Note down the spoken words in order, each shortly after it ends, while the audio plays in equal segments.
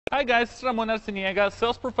Hi guys, it's Ramon Arciniega,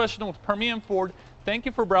 sales professional with Permian Ford. Thank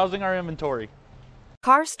you for browsing our inventory.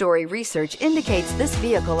 Car Story research indicates this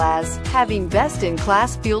vehicle as having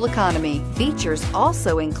best-in-class fuel economy. Features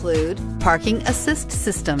also include parking assist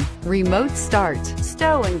system, remote start,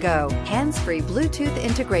 stow and go, hands-free Bluetooth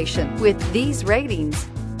integration. With these ratings,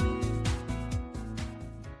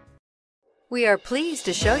 we are pleased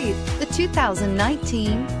to show you the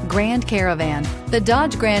 2019 Grand Caravan. The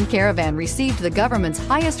Dodge Grand Caravan received the government's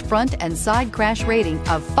highest front and side crash rating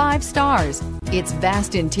of 5 stars. Its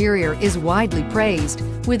vast interior is widely praised,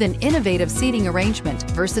 with an innovative seating arrangement,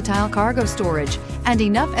 versatile cargo storage, and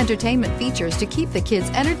enough entertainment features to keep the kids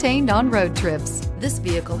entertained on road trips. This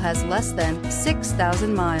vehicle has less than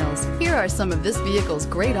 6,000 miles. Here are some of this vehicle's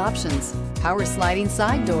great options: power sliding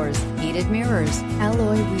side doors, heated mirrors,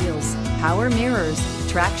 alloy wheels, power mirrors,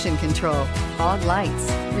 traction control, fog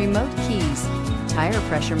lights, remote keys, tire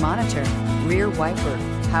pressure monitor, rear wiper,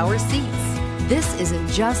 power seats. This isn't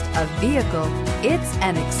just a vehicle, it's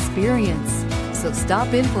an experience. So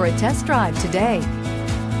stop in for a test drive today.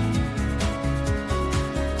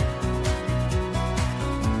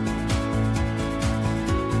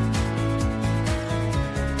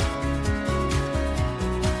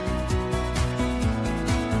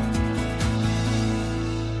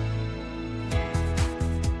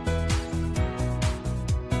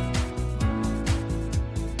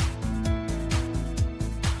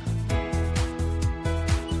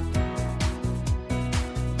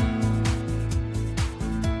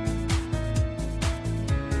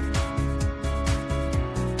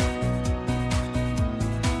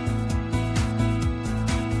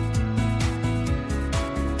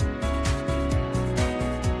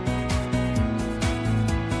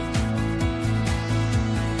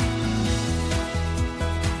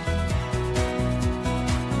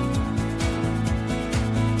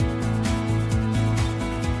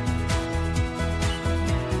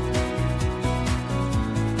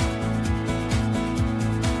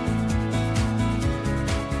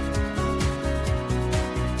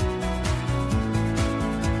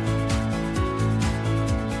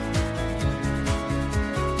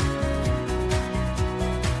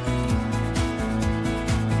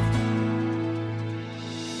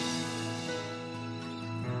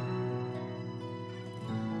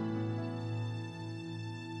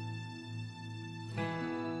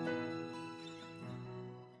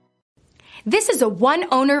 This is a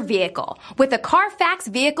one-owner vehicle with a CARFAX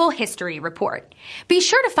vehicle history report. Be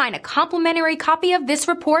sure to find a complimentary copy of this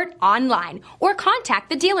report online or contact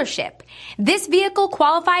the dealership. This vehicle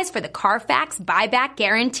qualifies for the CARFAX buyback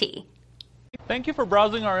guarantee. Thank you for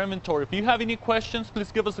browsing our inventory. If you have any questions,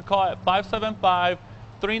 please give us a call at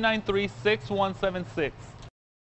 575-393-6176.